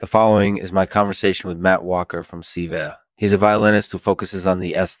The following is my conversation with Matt Walker from Cive. He's a violinist who focuses on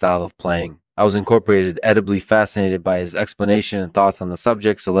the S style of playing. I was edibly fascinated by his explanation and thoughts on the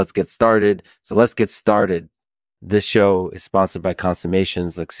subject, so let's get started. This show is sponsored by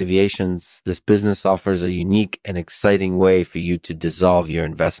Consummations Lixiviations. This business offers a unique and exciting way for you to dissolve your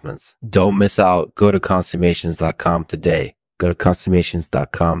investments. Don't miss out. Go to consummations.com today.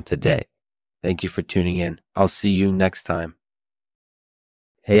 Thank you for tuning in. I'll see you next time.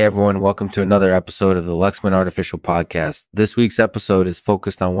 Hey everyone, welcome to another episode of the Lexman Artificial Podcast. This week's episode is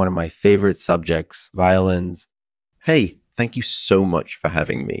focused on one of my favorite subjects, violins. Hey, thank you so much for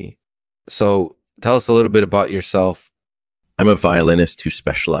having me. So tell us a little bit about yourself. I'm a violinist who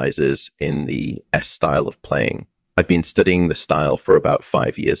specializes in the S style of playing. I've been studying the style for about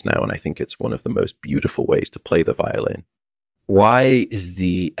 5 years now, and I think it's one of the most beautiful ways to play the violin. Why is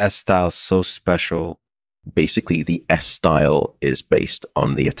the S style so special? Basically, the S style is based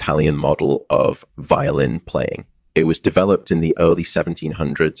on the Italian model of violin playing. It was developed in the early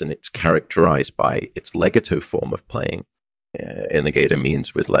 1700s, and it's characterized by its legato form of playing. Legato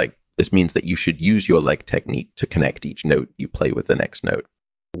means with leg. This means that you should use your leg technique to connect each note you play with the next note.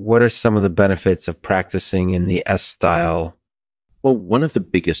 What are some of the benefits of practicing in the S style? Well, one of the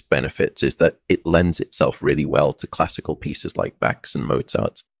biggest benefits is that it lends itself really well to classical pieces like Bach's and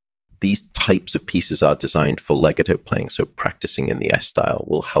Mozart's. These types of pieces are designed for legato playing, so practicing in the S style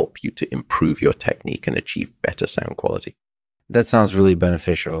will help you to improve your technique and achieve better sound quality. That sounds really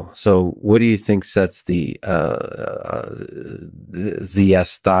beneficial. So what do you think sets the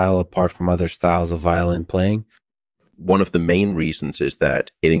S style apart from other styles of violin playing? One of the main reasons is that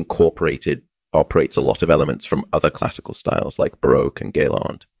it operates a lot of elements from other classical styles like Baroque and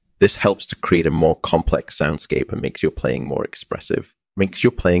Galant. This helps to create a more complex soundscape and makes your playing more expressive.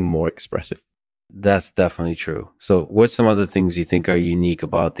 That's definitely true. So what's some other things you think are unique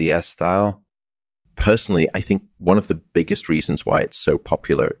about the S style? Personally, I think one of the biggest reasons why it's so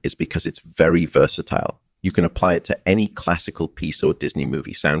popular is because it's very versatile. You can apply it to any classical piece or Disney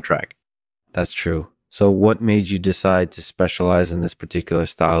movie soundtrack. That's true. So what made you decide to specialize in this particular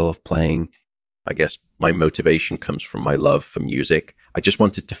style of playing? I guess my motivation comes from my love for music. I just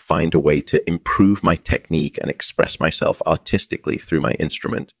wanted to find a way to improve my technique and express myself artistically through my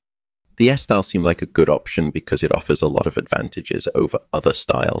instrument. The S style seemed like a good option because it offers a lot of advantages over other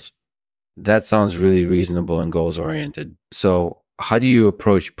styles. That sounds really reasonable and goals-oriented. So how do you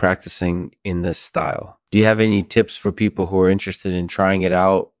approach practicing in this style? Do you have any tips for people who are interested in trying it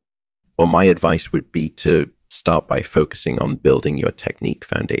out? Well, my advice would be to start by focusing on building your technique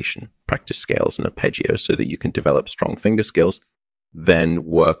foundation. Practice scales and arpeggios so that you can develop strong finger skills. Then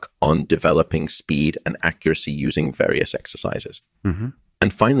work on developing speed and accuracy using various exercises. Mm-hmm.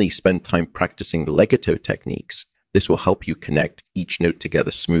 And finally, spend time practicing legato techniques. This will help you connect each note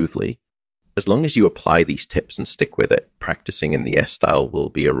together smoothly. As long as you apply these tips and stick with it, practicing in the S style will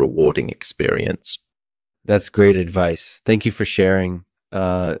be a rewarding experience. That's great advice. Thank you for sharing.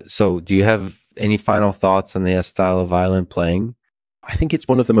 So do you have any final thoughts on the S style of violin playing? I think it's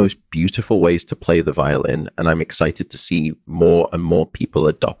one of the most beautiful ways to play the violin, and I'm excited to see more and more people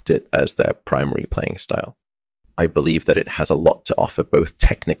adopt it as their primary playing style. I believe that it has a lot to offer both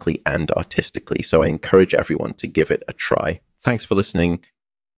technically and artistically, so I encourage everyone to give it a try. Thanks for listening.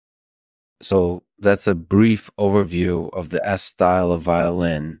 So that's a brief overview of the S style of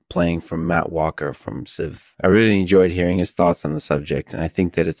violin playing from Matt Walker from Cive. I really enjoyed hearing his thoughts on the subject, and I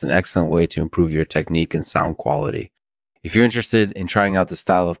think that it's an excellent way to improve your technique and sound quality. If you're interested in trying out the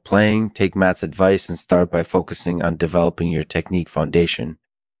style of playing, take Matt's advice and start by focusing on developing your technique foundation.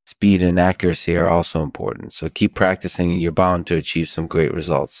 Speed and accuracy are also important, so keep practicing and you're bound to achieve some great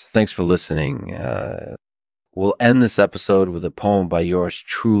results. Thanks for listening. We'll end this episode with a poem by yours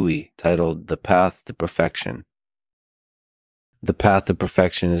truly titled The Path to Perfection. The path to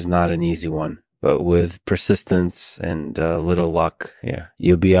perfection is not an easy one, but with persistence and little luck,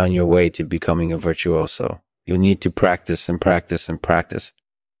 you'll be on your way to becoming a virtuoso. You'll need to practice and practice and practice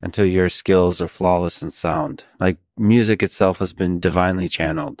until your skills are flawless and sound. Like music itself has been divinely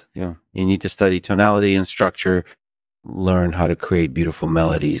channeled. You need to study tonality and structure, learn how to create beautiful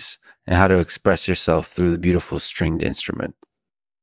melodies, and how to express yourself through the beautiful stringed instrument.